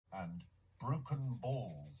and broken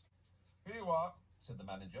balls. "Here you are," said the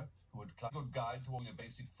manager, who had clubbed a good guide to all your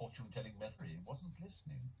basic fortune-telling method. He wasn't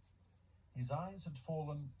listening. His eyes had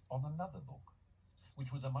fallen on another book,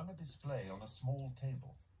 which was among a display on a small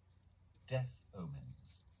table. Death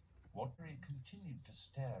Omens. He continued to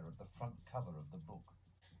stare at the front cover of the book.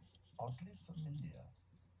 Oddly familiar.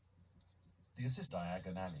 The assistant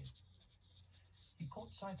diagonally. He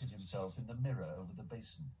caught sight of himself in the mirror over the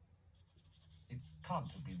basin. It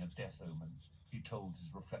can't have been a death omen, he told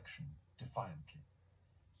his reflection defiantly.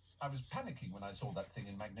 I was panicking when I saw that thing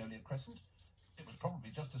in Magnolia Crescent. It was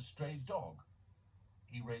probably just a stray dog.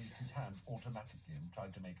 He raised his hand automatically and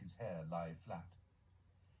tried to make his hair lie flat.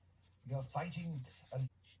 You're fighting a...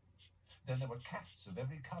 Then there were cats of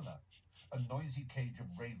every colour, a noisy cage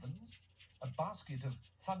of ravens, a basket of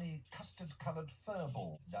funny custard-coloured fur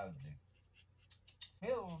balls loudly.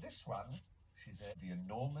 "Bill, this one," she said, the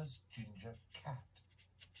enormous ginger cat.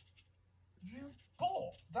 "You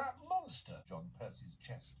bought that monster?" John Percy's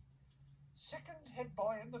chest. "Second head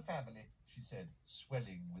boy in the family," she said,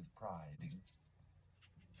 swelling with pride.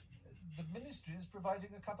 "The ministry is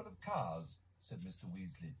providing a couple of cars," said Mr.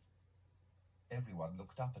 Weasley. Everyone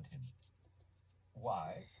looked up at him.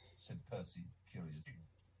 "Why?" said Percy, curiously.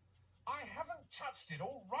 "I haven't touched it,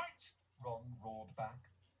 all right," Ron roared back.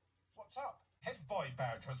 "What's up?" "Head boy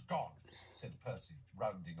badge has gone," said Percy,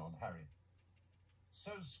 rounding on Harry.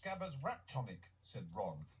 "So's Scabber's rat tonic," said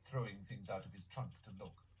Ron, throwing things out of his trunk to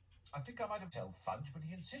look. "I think I might have told Fudge, but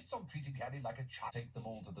he insists on treating Harry like a child. Take them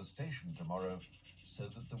all to the station tomorrow so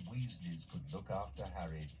that the Weasleys could look after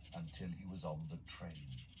Harry until he was on the train."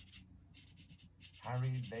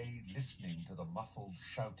 Harry lay listening to the muffled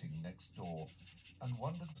shouting next door and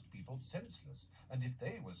wondered if people senseless, and if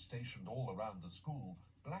they were stationed all around the school,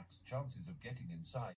 Black's chances of getting inside